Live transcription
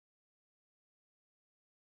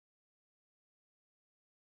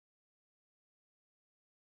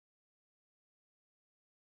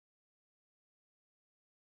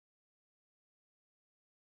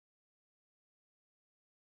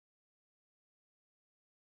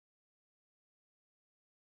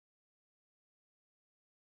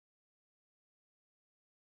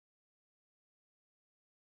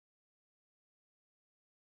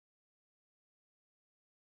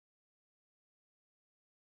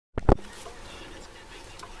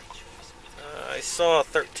saw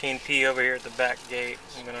 13P over here at the back gate.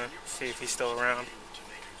 I'm gonna see if he's still around.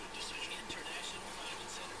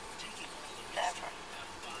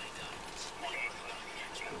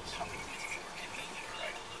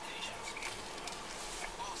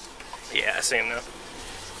 Yeah, I see him now.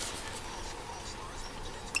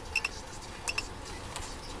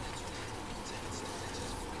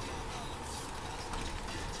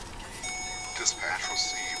 Dispatch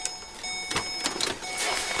received.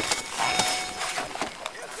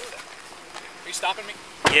 Are you stopping me?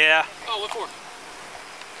 Yeah. Oh, what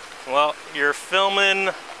for? Well, you're filming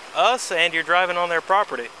us and you're driving on their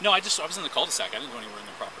property. No, I was in the cul-de-sac. I didn't go anywhere in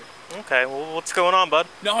their property. Okay, well, what's going on, bud?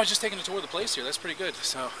 No, I was just taking a tour of the place here. That's pretty good.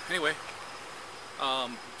 So, anyway,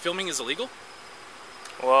 filming is illegal?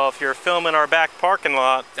 Well, if you're filming our back parking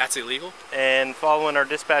lot That's illegal? and following our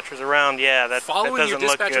dispatchers around, yeah, that Following doesn't your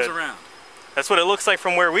look dispatchers good. around? That's what it looks like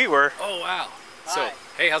from where we were. Oh, wow. Hi. So,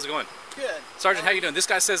 hey, how's it going? Good. Sergeant, how you doing? This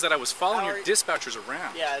guy says that I was following How your are you? dispatchers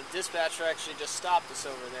around. Yeah, the dispatcher actually just stopped us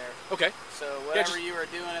over there. Okay. So whatever you were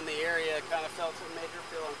doing in the area kind of made her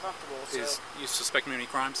feel uncomfortable. So, You suspect me of any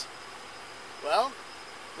crimes? well,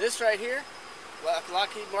 this right here,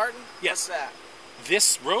 Lockheed Martin. Yes. What's that?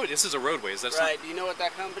 This is a roadway. Is that Right. Do you know what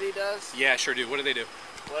that company does? Yeah, I sure do. What do they do?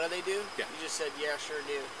 What do they do? Yeah. You just said, yeah, sure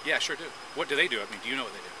do. Yeah, I sure do. What do they do? I mean, do you know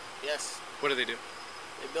what they do? Yes. What do they do?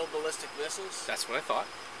 They build ballistic missiles. That's what I thought.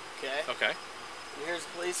 Okay. Okay. And here's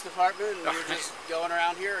the police department, and you're Alright. just going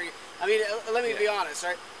around here. I mean, let me be honest.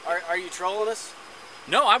 Right? Are you trolling us?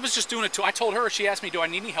 No, I was just doing a tour. I told her, she asked me, do I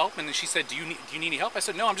need any help? And then she said, do you need any help? I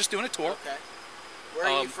said, no, I'm just doing a tour. Okay. Where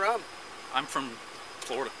are you from? I'm from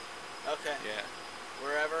Florida. Okay. Yeah,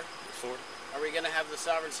 Wherever. Florida. Are we going to have the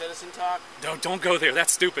sovereign citizen talk? Don't go there.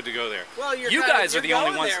 That's stupid to go there. Well, you guys are the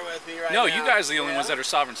only ones. There with me right no, now, you guys are the only ones that are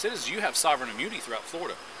sovereign citizens. You have sovereign immunity throughout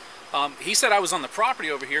Florida. He said I was on the property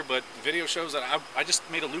over here, but the video shows that I just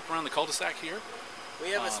made a loop around the cul-de-sac here. We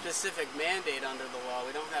have a specific mandate under the law.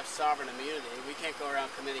 We don't have sovereign immunity. We can't go around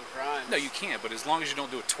committing crimes. No, you can't. But as long as you don't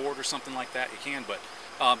do a tort or something like that, you can. But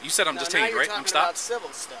you said I'm now detained, you're right? talking I'm stopped. about civil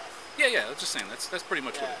stuff. Yeah, I was just saying that's pretty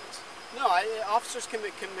much what Yeah. it is. No, officers can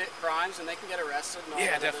commit crimes and they can get arrested and all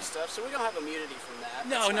that other stuff. So we don't have immunity from that.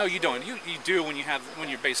 No, you don't. You do when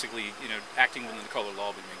you're basically acting within the color of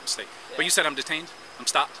law, but you make a mistake. Yeah. But you said I'm detained. I'm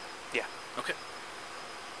stopped. Yeah. Okay.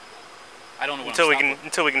 I don't know what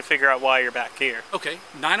Until we can figure out why you're back here. Okay.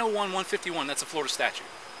 901-151. That's a Florida statute.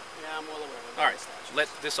 Yeah, I'm well aware of that. All right. Let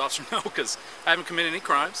this officer know because I haven't committed any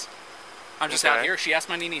crimes. I'm just out here. She asked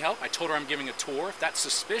me I need any help. I told her I'm giving a tour. If that's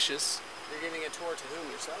suspicious. You're giving a tour to whom?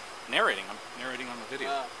 Yourself? Narrating. I'm narrating on the video.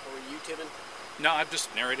 Are we YouTubing? No, I'm just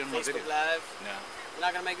narrating on my video. Facebook Live? No. You're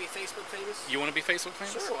not going to make me Facebook famous? You want to be Facebook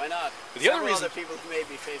famous? Sure, why not? But the other reason. Other people who may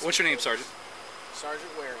be Facebook What's your name, famous. Sergeant?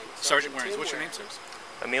 Sergeant Waring. Sergeant Waring. Tim What's your Waring. name,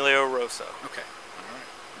 sir? Emilio Rosso. Okay. All right.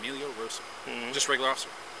 Emilio Rosso. Mm-hmm. Just regular officer?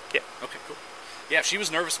 Yeah. Okay, cool. Yeah, if she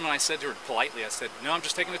was nervous when I said to her politely, I said, no, I'm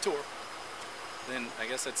just taking a tour. Then I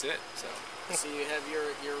guess that's it. So you have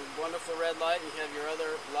your wonderful red light and you have your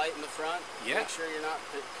other light in the front. Yeah. Make sure you're not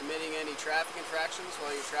committing any traffic infractions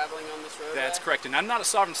while you're traveling on this road. That's correct. And I'm not a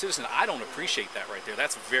sovereign citizen. I don't appreciate that right there.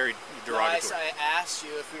 That's very derogatory. I asked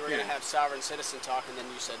you if we were going to have sovereign citizen talk and then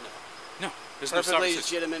you said no. No, there's no sovereign Perfectly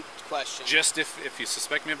citizen. legitimate question. Just if you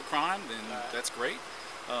suspect me of a crime, then that's great.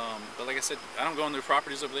 But like I said, I don't go on their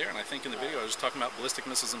properties over there. And I think in the video I was just talking about ballistic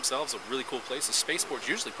missiles themselves. A really cool place. The spaceport's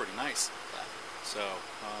usually pretty nice. So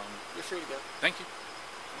you're free to go. Thank you.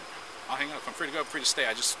 I'll hang out. If I'm free to go, I'm free to stay.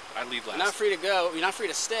 I leave last. You're not free to go. You're not free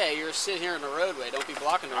to stay. You're sitting here in the roadway. Don't be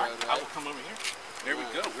blocking the roadway. I will come over here. There we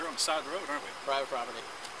go. We're on the side of the road, aren't we? Private property.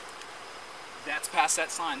 That's past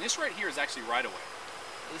that sign. This right here is actually right away.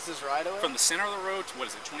 This is right away? From the center of the road to, what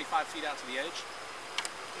is it, 25 feet out to the edge?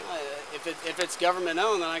 If it's government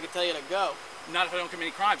owned, then I can tell you to go. Not if I don't commit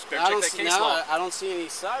any crimes. Better check that case law. I don't see any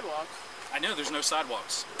sidewalks. I know there's no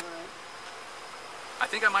sidewalks. All right. I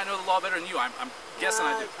think I might know the law better than you. I'm guessing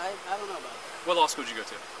I do. I don't know about that. What law school did you go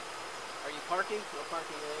to? Are you parking? No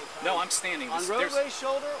parking at any time? No, I'm standing. On roadway,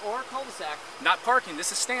 shoulder, or cul-de-sac. Not parking.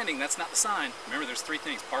 This is standing. That's not the sign. Remember, there's three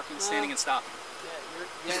things: parking, standing, and stopping.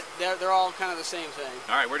 Yeah, they're all kind of the same thing.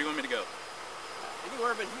 All right, where do you want me to go?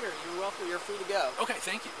 Anywhere but here. You're welcome. You're free to go. Okay,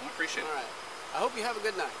 thank you. I appreciate it. All right. I hope you have a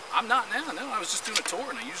good night. I'm not now. No, I was just doing a tour,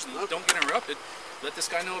 and I usually don't get interrupted. Let this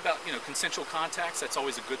guy know about consensual contacts. That's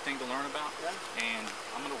always a good thing to learn about. Yeah. And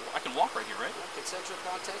I can walk right here, right? Yeah, consensual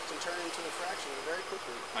contacts can turn into infraction very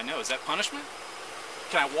quickly. I know. Is that punishment?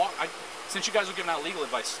 Can I walk? Since you guys are giving out legal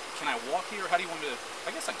advice, can I walk here? How do you want me to?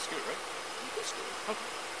 I guess I can scoot, right? You can scoot. Okay.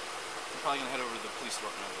 I'm probably gonna head over to the police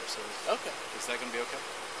department over there. So. Okay. Is that gonna be okay?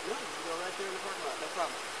 No, you can go right there in the parking lot. No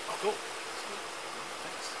problem. Oh, cool.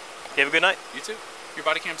 Thanks. You have a good night. You too. Your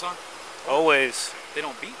body cam's on? Always. They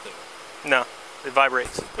don't beat though. No, it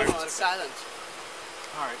vibrates. Put them on silent.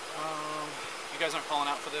 Alright, you guys aren't calling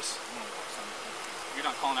out for this? You're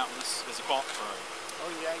not calling out for this as a call? Alright. Oh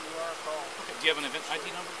yeah, you are a call. Okay, do you have an event ID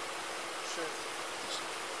number? Sure.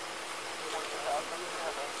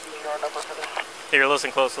 Here, listen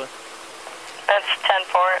closely. That's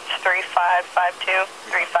 10-4, it's 3552,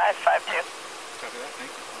 3552. Copy that, thank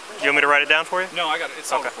you. You want me to write it down for you? No, I got it.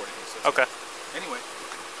 It's all Okay. recorded here. So it's Okay. good. Anyway,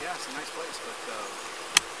 yeah, it's a nice place, but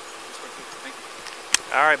just right there. Thank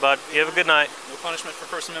you. All right, bud. You have a good night. No punishment for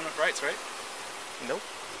First Amendment rights, right? Nope.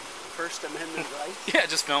 First Amendment right? Yeah,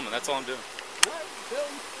 just filming. That's all I'm doing. Alright,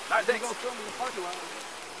 film. All right, thanks. Go film in the parking lot.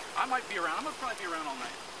 I might be around. I'm gonna probably be around all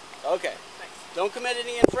night. Okay. Thanks. Don't commit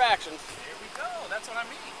any infractions. Here we go. That's what I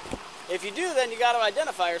mean. If you do, then you got to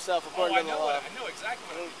identify yourself according to the law. I know exactly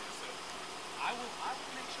what I need to do. So I will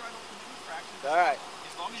make sure I don't commit infractions. All right.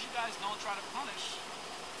 As long as you guys don't try to punish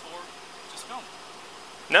for just filming.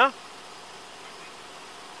 No?